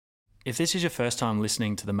If this is your first time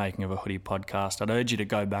listening to the Making of a Hoodie podcast, I'd urge you to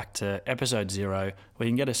go back to episode 0 where you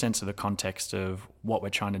can get a sense of the context of what we're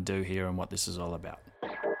trying to do here and what this is all about.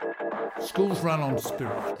 Schools run on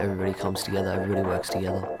spirit. Everybody comes together, everybody works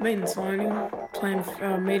together. Maintenance learning,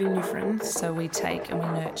 meeting new friends. So we take and we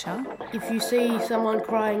nurture. If you see someone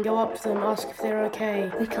crying, go up to them, ask if they're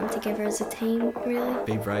okay. We come together as a team, really.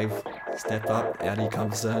 Be brave, step up, out of your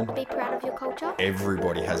comfort zone. Be proud of your culture.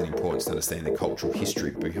 Everybody has an importance to understand the cultural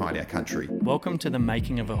history behind our country. Welcome to the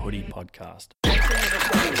Making of a Hoodie podcast.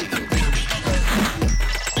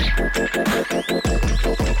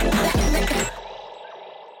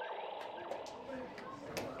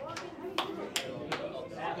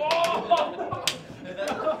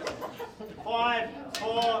 Five,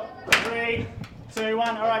 4, 3, 2,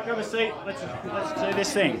 1. All right, grab a seat. Let's do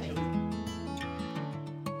this thing.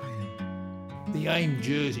 The AIM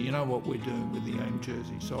jersey, you know what we're doing with the AIM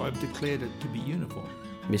jersey, so I've declared it to be uniform.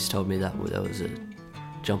 Miss told me that there was a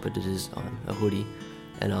jumper to design, a hoodie,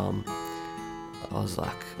 and I was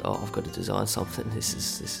like, oh, I've got to design something. This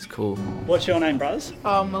is cool. What's your name, brothers?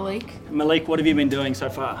 Malik. Malik, what have you been doing so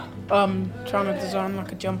far? Trying to design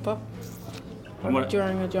like a jumper.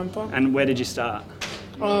 During a jumper. And where did you start?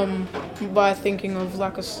 By thinking of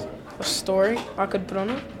like a story I could put on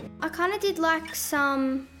it. I kind of did like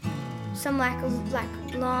some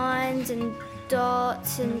like lines and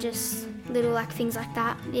dots and just little like things like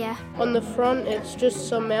that, yeah. On the front, it's just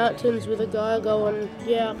some mountains with a guy going,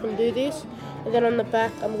 yeah, I can do this. And then on the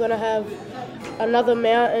back, I'm going to have another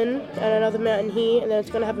mountain and another mountain here, and then it's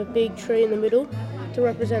going to have a big tree in the middle to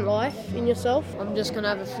represent life in yourself. I'm just going to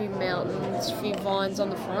have a few mountains, a few vines on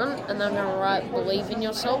the front, and then I'm going to write believe in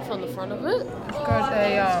yourself on the front of it. I've got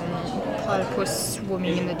a platypus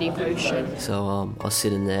swimming in the deep ocean. So I was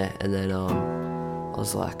sitting there, and then I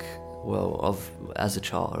was like, well, as a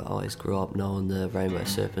child, I always grew up knowing the Rainbow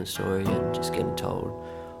Serpent story and just getting told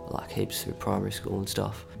like heaps through primary school and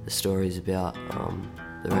stuff. The stories about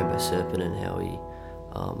the Rainbow Serpent and how he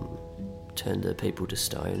turned the people to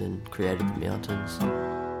stone and created the mountains.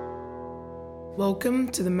 Welcome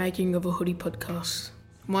to the Making of a Hoodie podcast.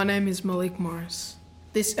 My name is Malik Morris.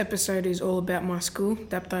 This episode is all about my school,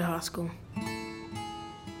 Dapto High School.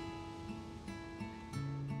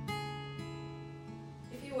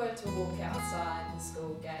 If you were to walk outside the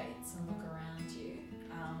school gates and look around you,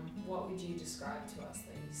 what would you describe to us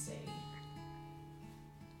that you see?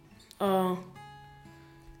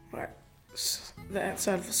 Like the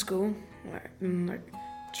outside of the school, like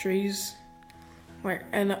trees,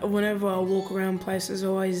 and whenever I walk around places, I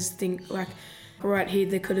always think like, right here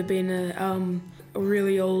there could have been a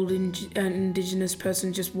really old indigenous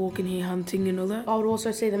person just walking here hunting and all that. I would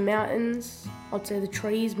also see the mountains, I'd see the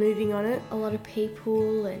trees moving on it. A lot of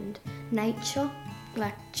people and nature,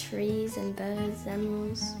 like trees and birds,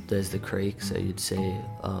 animals. There's the creek, so you'd see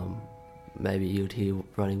maybe you'd hear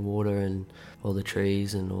running water and all the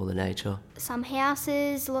trees and all the nature. Some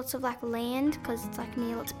houses, lots of like land because it's like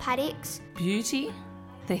near lots of paddocks. Beauty,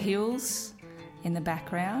 the hills in the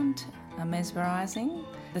background are mesmerising.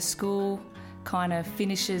 The school kind of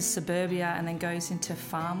finishes suburbia and then goes into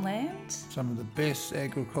farmland. Some of the best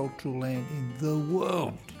agricultural land in the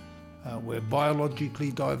world. We're biologically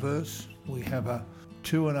diverse. We have a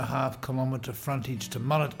 2.5 kilometre frontage to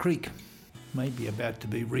Mullet Creek. Maybe about to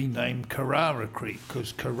be renamed Carrara Creek,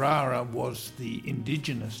 because Carrara was the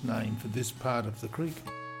indigenous name for this part of the creek.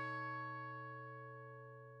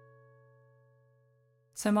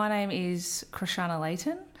 So my name is Krishana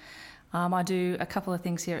Layton. I do a couple of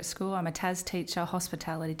things here at school. I'm a TAS teacher,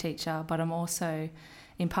 hospitality teacher, but I'm also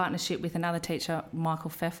in partnership with another teacher, Michael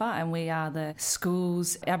Pfeffer, and we are the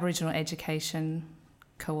school's Aboriginal education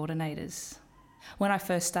coordinators. When I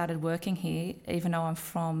first started working here, even though I'm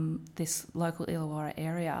from this local Illawarra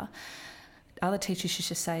area, other teachers used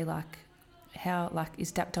to say is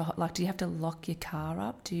Dapto, do you have to lock your car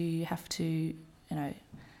up? Do you have to,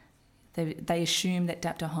 they assumed that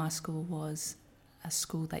Dapto High School was a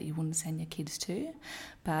school that you wouldn't send your kids to,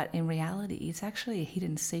 but in reality, it's actually a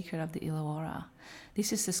hidden secret of the Illawarra.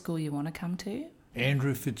 This is the school you want to come to.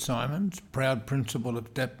 Andrew Fitzsimons, proud principal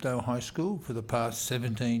of Dapto High School for the past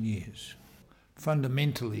 17 years.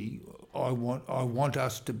 Fundamentally, I want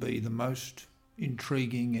us to be the most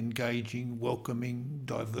intriguing, engaging, welcoming,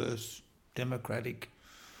 diverse, democratic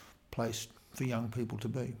place for young people to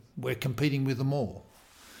be. We're competing with them all.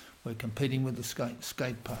 We're competing with the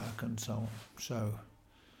skate park and so on. So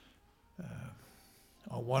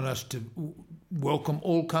I want us to welcome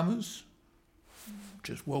all comers,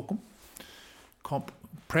 just welcome,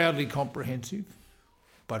 proudly comprehensive,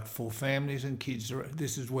 but for families and kids,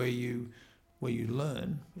 this is where you where you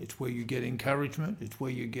learn. It's where you get encouragement. It's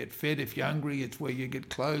where you get fed if you're hungry. It's where you get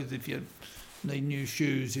clothed if you need new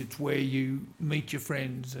shoes. It's where you meet your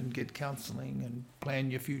friends and get counselling and plan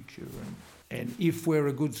your future. And if we're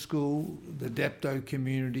a good school, the Dapto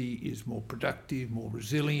community is more productive, more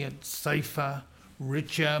resilient, safer,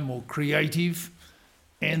 richer, more creative,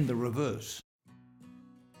 and the reverse.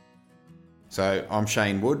 So I'm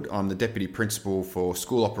Shane Wood. I'm the Deputy Principal for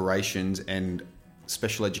School Operations and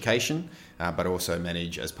Special Education, but also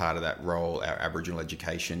manage as part of that role our Aboriginal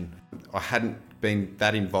education. I hadn't been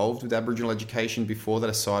that involved with Aboriginal education before that,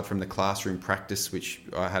 aside from the classroom practice, which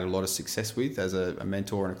I had a lot of success with as a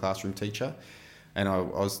mentor and a classroom teacher. And I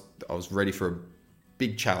was ready for a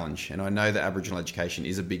big challenge. And I know that Aboriginal education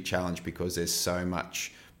is a big challenge because there's so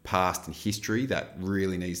much past and history that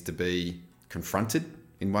really needs to be confronted,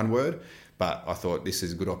 in one word. But I thought this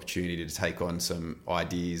is a good opportunity to take on some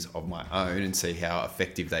ideas of my own and see how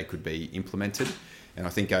effective they could be implemented. And I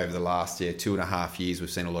think over the last 2.5 years, we've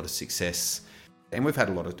seen a lot of success. And we've had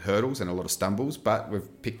a lot of hurdles and a lot of stumbles, but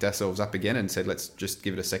we've picked ourselves up again and said, let's just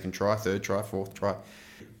give it a second try, third try, fourth try.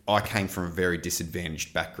 I came from a very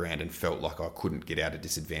disadvantaged background and felt like I couldn't get out of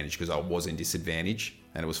disadvantage because I was in disadvantage.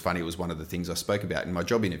 And it was funny, it was one of the things I spoke about in my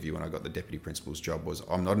job interview when I got the Deputy Principal's job was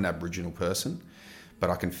I'm not an Aboriginal person, but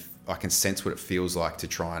I can sense what it feels like to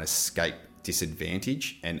try and escape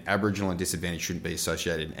disadvantage. And Aboriginal and disadvantage shouldn't be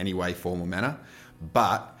associated in any way, form or manner.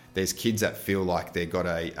 But there's kids that feel like they've got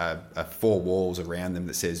a four walls around them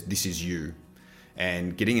that says, this is you.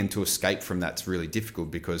 And getting them to escape from that's really difficult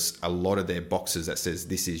because a lot of their boxes that says,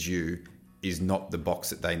 this is you, is not the box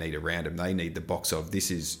that they need around them. They need the box of, this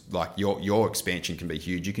is like your expansion can be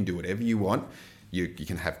huge. You can do whatever you want. You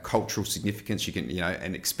can have cultural significance. You can,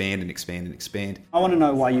 and expand and expand and expand. I want to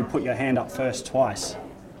know why you put your hand up first twice.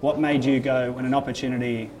 What made you go when an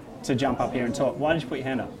opportunity to jump up here and talk? Why did you put your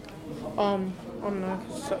hand up? I don't know.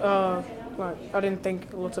 So, I didn't think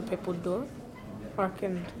lots of people do it.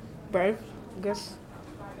 And brave, I guess.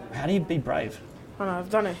 How do you be brave? I don't know, I've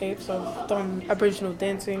done it heaps. I've done Aboriginal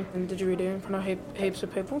dancing and didgeridoo in front of heaps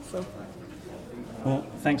of people. So. Well,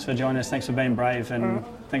 thanks for joining us. Thanks for being brave and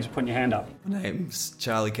thanks for putting your hand up. My name's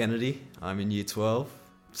Charlie Kennedy. I'm in Year 12.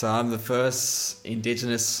 So I'm the first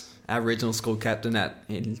Indigenous Aboriginal school captain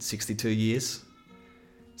in 62 years.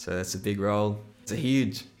 So that's a big role. It's a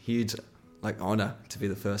huge honour to be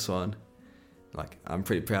the first one. I'm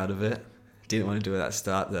pretty proud of it. Didn't want to do it at the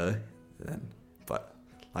start though. But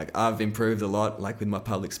I've improved a lot, with my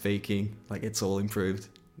public speaking. It's all improved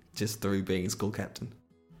just through being a school captain.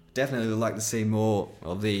 Definitely would like to see more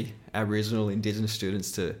of the Aboriginal Indigenous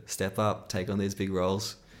students to step up, take on these big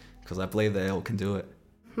roles, because I believe they all can do it.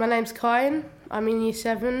 My name's Kyan. I'm in Year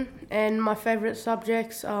 7 and my favourite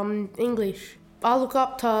subject's English. I look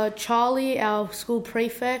up to Charlie, our school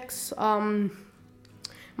prefects.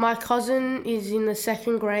 My cousin is in the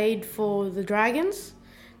 2nd grade for the Dragons.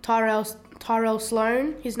 Tyrell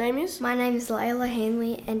Sloan, his name is. My name is Layla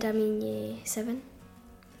Hanley and I'm in Year 7.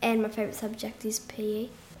 And my favourite subject is PE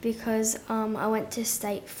because I went to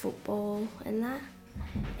state football and that.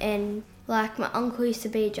 And my uncle used to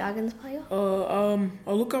be a Dragons player.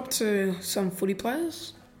 I look up to some footy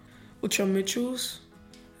players, which are Mitchells,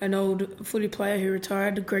 an old footy player who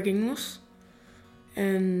retired, Greg Inglis,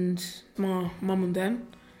 and my mum and dad,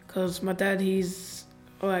 because my dad, he's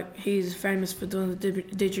famous for doing the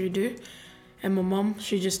didgeridoo, and my mum,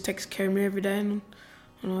 she just takes care of me every day and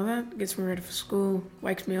all that, gets me ready for school,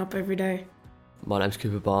 wakes me up every day. My name's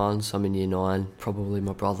Cooper Barnes. I'm in Year 9, probably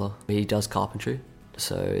my brother. He does carpentry,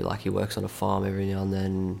 so he works on a farm every now and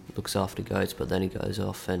then, looks after goats, but then he goes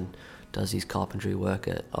off and does his carpentry work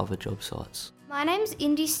at other job sites. My name's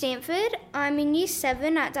Indy Stanford. I'm in Year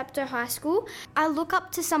 7 at Dapto High School. I look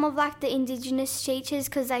up to some of the Indigenous teachers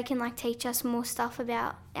because they can teach us more stuff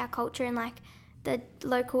about our culture and the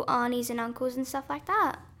local aunties and uncles and stuff like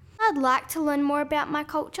that. I'd like to learn more about my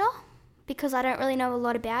culture because I don't really know a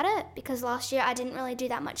lot about it because last year I didn't really do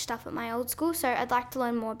that much stuff at my old school, so I'd like to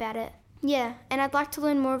learn more about it. Yeah, and I'd like to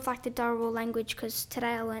learn more of the Dharawal language because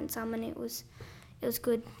today I learned some and it was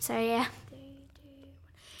good, so yeah.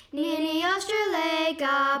 Nini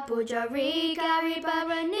Australega, Bujariga,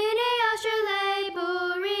 Ribara, Nini Australega,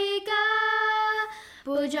 Buriga,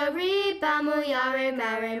 Bujari, Bamuyare,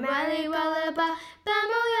 Mary, Mali, Wallaba,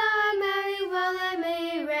 Bamuyare, Mary, Walla,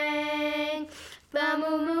 Mirang,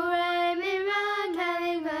 Bamumure, Mirang,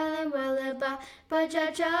 Mali, Wallaba,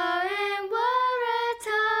 Bajajar, and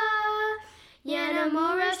Warata,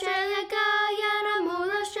 Yanamura, Australia,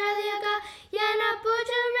 Yanamura, Australia, Yana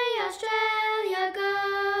Bujari, Australia,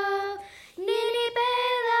 Nini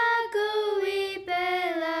Bela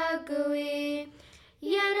Gui,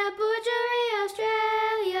 Yana Bujari,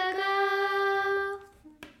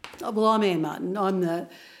 Well, I'm Anne Martin. I'm the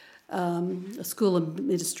a school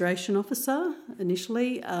administration officer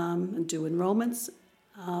initially and do enrolments.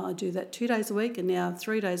 I do that 2 days a week, and now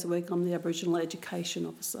 3 days a week I'm the Aboriginal education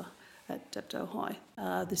officer at Dapto High.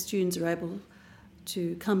 The students are able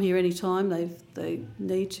to come here anytime they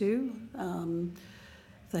need to.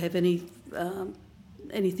 If they have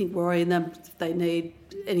anything worrying them, if they need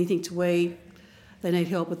anything to eat, they need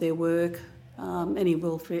help with their work, any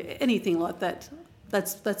welfare, anything like that.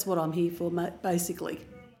 That's what I'm here for, basically.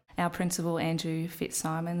 Our principal, Andrew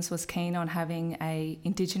Fitzsimons, was keen on having a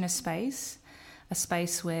Indigenous space, a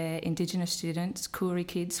space where Indigenous students, Koori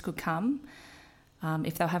kids, could come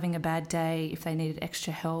if they were having a bad day, if they needed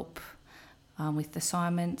extra help with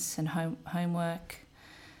assignments and homework.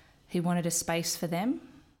 He wanted a space for them.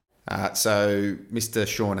 So Mr.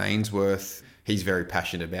 Sean Ainsworth, he's very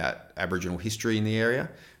passionate about Aboriginal history in the area.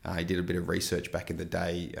 He did a bit of research back in the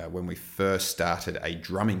day when we first started a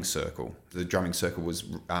drumming circle. The drumming circle was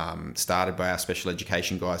started by our special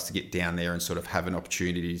education guys to get down there and sort of have an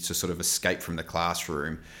opportunity to sort of escape from the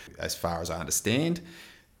classroom. As far as I understand,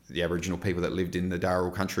 the Aboriginal people that lived in the Darrell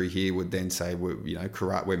country here would then say, we're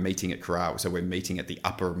meeting at Curragh, so we're meeting at the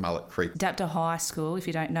upper Mullet Creek. Dapto High School, if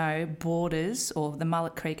you don't know, borders, or the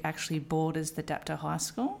Mullet Creek actually borders the Dapto High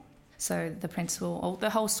School. So the principal, or the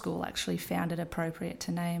whole school actually found it appropriate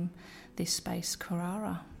to name this space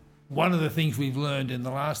Carrara. One of the things we've learned in the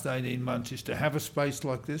last 18 months is to have a space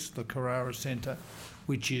like this, the Carrara Centre,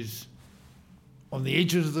 which is on the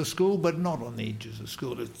edges of the school, but not on the edges of the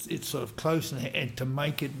school. It's sort of close and to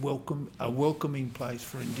make it a welcoming place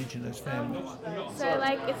for Indigenous families. So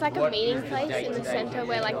it's like a meeting place in the centre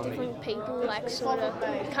where different people sort of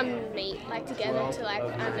come and meet together to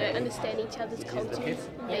understand each other's cultures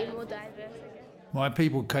and be more diverse. My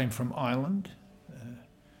people came from Ireland.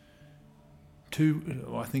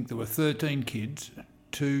 I think there were 13 kids.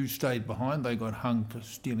 2 stayed behind. They got hung for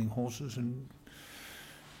stealing horses and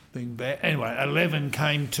being bad. Anyway, 11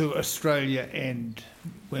 came to Australia and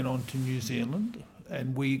went on to New Zealand,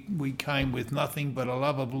 and we came with nothing but a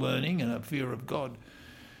love of learning and a fear of God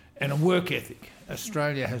and a work ethic.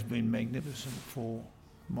 Australia has been magnificent for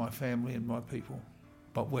my family and my people,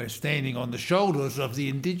 but we're standing on the shoulders of the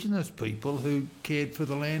Indigenous people who cared for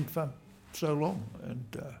the land for so long.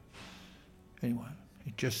 And anyway,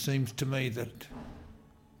 it just seems to me that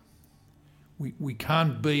we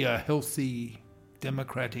can't be a healthy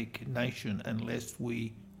democratic nation unless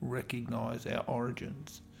we recognise our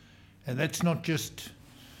origins. And that's not just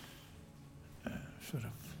sort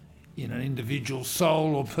of in an individual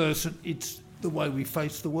soul or person, it's the way we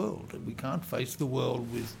face the world. We can't face the world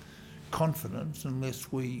with confidence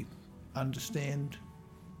unless we understand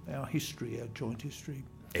our history, our joint history.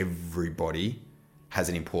 Everybody has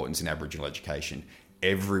an importance in Aboriginal education.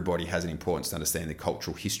 Everybody has an importance to understand the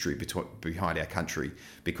cultural history behind our country,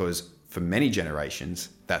 because for many generations,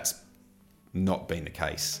 that's not been the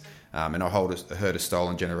case. And I heard a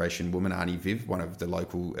Stolen Generation woman, Arnie Viv, one of the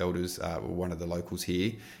local elders, one of the locals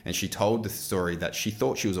here, and she told the story that she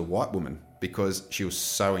thought she was a white woman because she was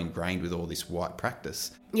so ingrained with all this white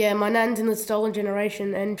practice. Yeah, my nan's in the Stolen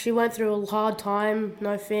Generation, and she went through a hard time,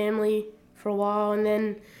 no family for a while, and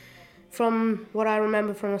then from what I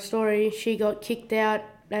remember from the story, she got kicked out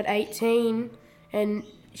at 18 and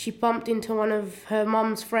she bumped into one of her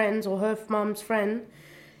mum's friends, or her mum's friend,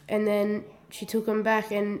 and then she took them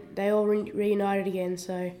back and they all reunited again.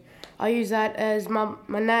 So I use that as my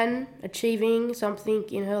nan achieving something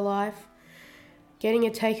in her life, getting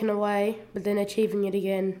it taken away, but then achieving it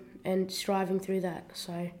again and striving through that.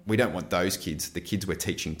 So we don't want those kids, the kids we're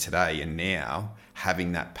teaching today and now,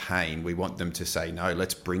 having that pain. We want them to say, no,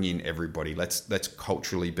 let's bring in everybody. Let's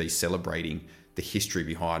culturally be celebrating the history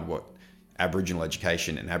behind what Aboriginal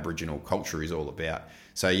education and Aboriginal culture is all about.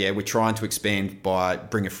 So yeah, we're trying to expand by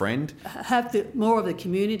bring a friend. Have more of the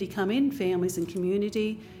community come in, families and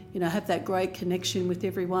community, have that great connection with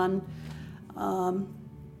everyone.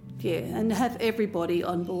 And have everybody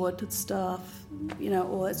on board, staff,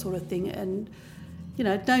 all that sort of thing. And,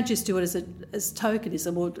 don't just do it as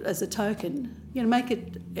tokenism or as a token. Make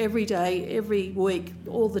it every day, every week,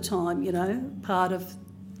 all the time, part of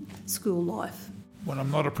school life. When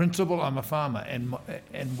I'm not a principal, I'm a farmer,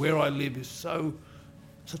 and where I live is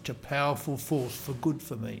such a powerful force for good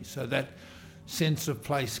for me. So that sense of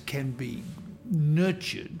place can be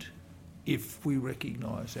nurtured if we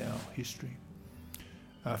recognise our history.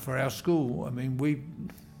 For our school, we've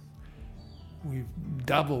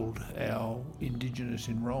doubled our Indigenous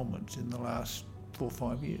enrolments in the last 4 or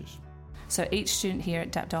 5 years. So each student here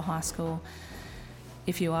at Dapto High School,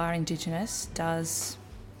 if you are Indigenous, does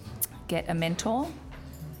get a mentor.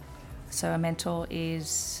 So a mentor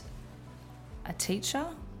is a teacher,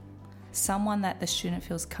 someone that the student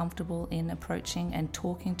feels comfortable in approaching and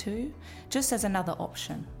talking to, just as another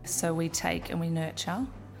option. So we take and we nurture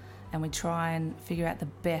and we try and figure out the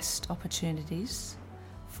best opportunities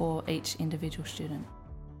for each individual student.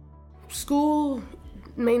 School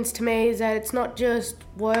means to me is that it's not just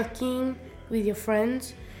working with your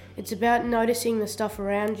friends, it's about noticing the stuff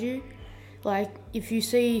around you. Like, if you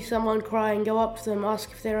see someone crying, go up to them,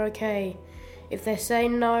 ask if they're okay. If they say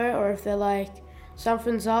no, or if they're like,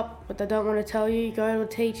 something's up, but they don't want to tell you, go to a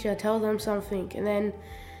teacher, tell them something, and then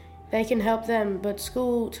they can help them. But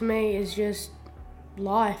school, to me, is just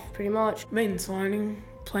life, pretty much. Means learning,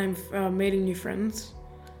 playing, meeting new friends.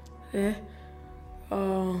 Yeah.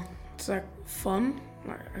 It's like fun.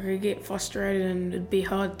 Like, I could get frustrated and it'd be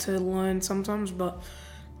hard to learn sometimes, but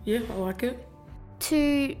yeah, I like it.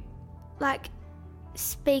 To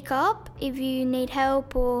speak up if you need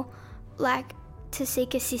help, or to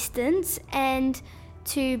seek assistance, and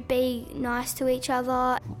to be nice to each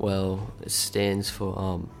other. Well, it stands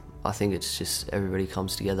for, I think it's just everybody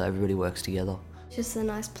comes together, everybody works together. It's just a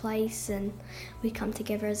nice place, and we come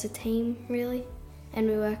together as a team, really, and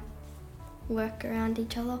we work around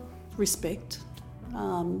each other. Respect,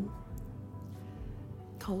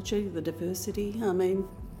 culture, the diversity,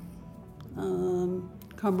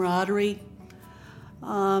 camaraderie,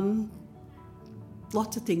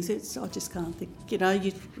 lots of things. I just can't think.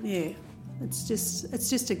 It's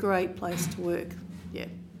just a great place to work. Yeah.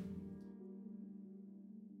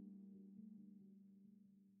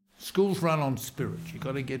 Schools run on spirit. You've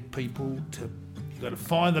got to get people to, you've got to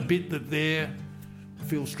find the bit that they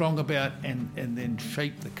feel strong about and then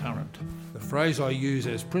shape the current. The phrase I use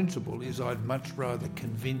as principal is I'd much rather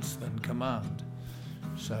convince than command.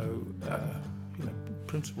 So,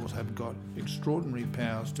 principals have got extraordinary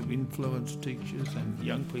powers to influence teachers and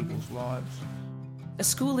young people's lives. A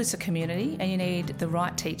school is a community, and you need the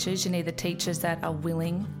right teachers. You need the teachers that are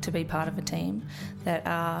willing to be part of a team, that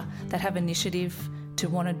have initiative to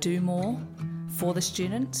want to do more for the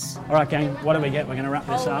students. All right, gang, what do we get? We're going to wrap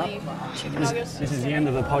this up. This is the end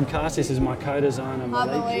of the podcast. This is my co-designer,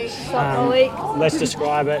 Malik. Let's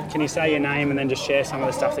describe it. Can you say your name and then just share some of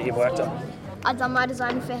the stuff that you've worked on? I've done my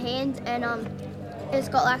design for hand, and it's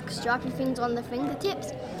got stripy things on the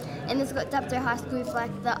fingertips, and it's got Dapto High School with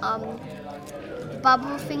the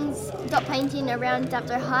bubble things, dot painting around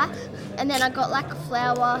Dapto High, and then I got a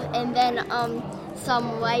flower and then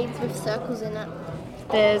some waves with circles in it.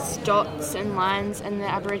 There's dots and lines and the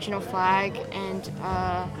Aboriginal flag and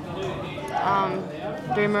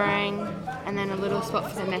boomerang, and then a little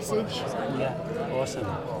spot for the message. Yeah, awesome.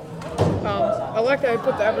 I like that I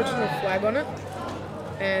put the Aboriginal flag on it,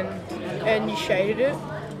 and you shaded it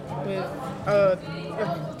with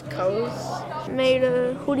colours. Made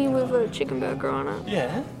a hoodie with a chicken burger on it.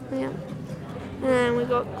 Yeah? Yeah. And then we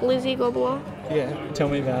got Glizzy Gobbler. Yeah, tell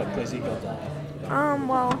me about Glizzy Gobbler.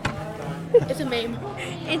 Well... It's a meme.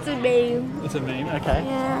 It's a meme. It's a meme, okay.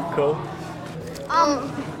 Yeah. Cool.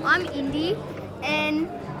 I'm Indy, and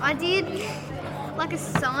I did a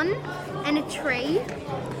sun and a tree,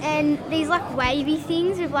 and these wavy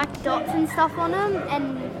things with dots and stuff on them,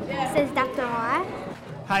 and it says Dapto High.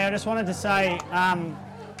 Hey, I just wanted to say,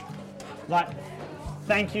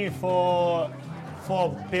 thank you for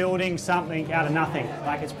building something out of nothing.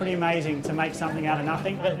 It's pretty amazing to make something out of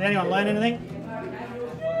nothing. Did anyone learn anything?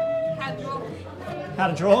 How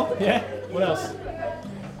to draw? Yeah. What else?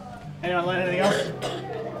 Anyone learn anything else?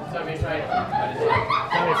 Don't be afraid.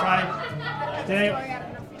 Don't be afraid. Did anyone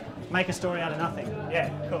make a story out of nothing? Yeah,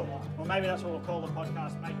 cool. Well, maybe that's what we'll call the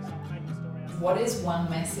podcast, Make a Story Out of Nothing. What is one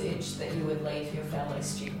message that you would leave your fellow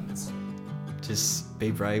students? Just be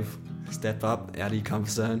brave, step up out of your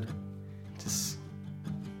comfort zone, just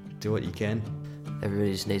do what you can.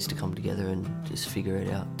 Everybody just needs to come together and just figure it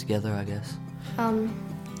out together, I guess.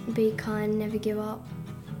 Be kind, never give up.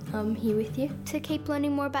 I'm here with you. To keep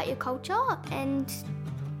learning more about your culture and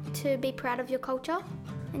to be proud of your culture,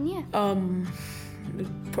 and yeah.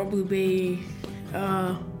 It'd probably be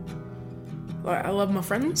I love my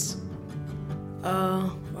friends,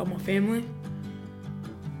 love my family,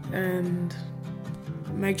 and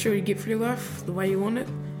make sure you get through your life the way you want it.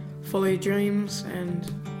 Follow your dreams,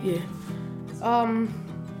 and yeah.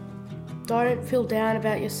 Don't feel down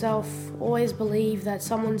about yourself. Always believe that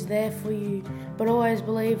someone's there for you, but always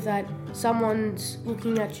believe that someone's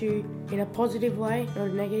looking at you in a positive way, not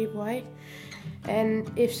a negative way. And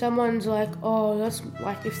if someone's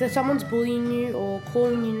if someone's bullying you or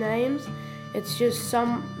calling you names, it's just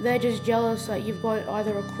they're just jealous that you've got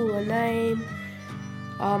either a cooler name.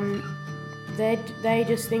 They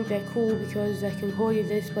just think they're cool because they can call you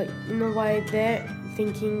this, but in a way they're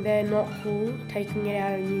thinking they're not cool, taking it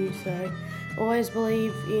out on you. So always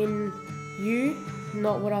believe in you,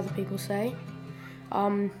 not what other people say.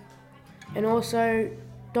 And also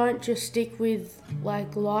don't just stick with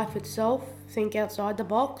like life itself, think outside the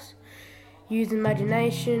box. Use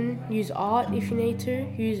imagination, use art if you need to,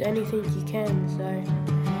 use anything you can. So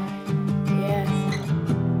yeah.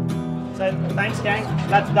 So thanks, gang.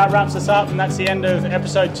 That wraps us up, and that's the end of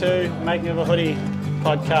episode 2, Making of a Hoodie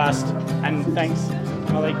podcast. And thanks,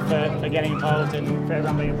 Malik, for getting involved and for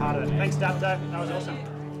everyone being a part of it. Thanks, Dapto. That was awesome.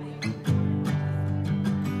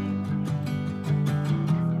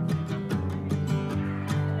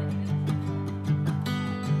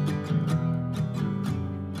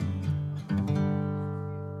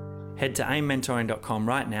 Head to aimmentoring.com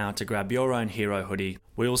right now to grab your own hero hoodie.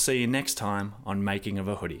 We will see you next time on Making of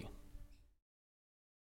a Hoodie.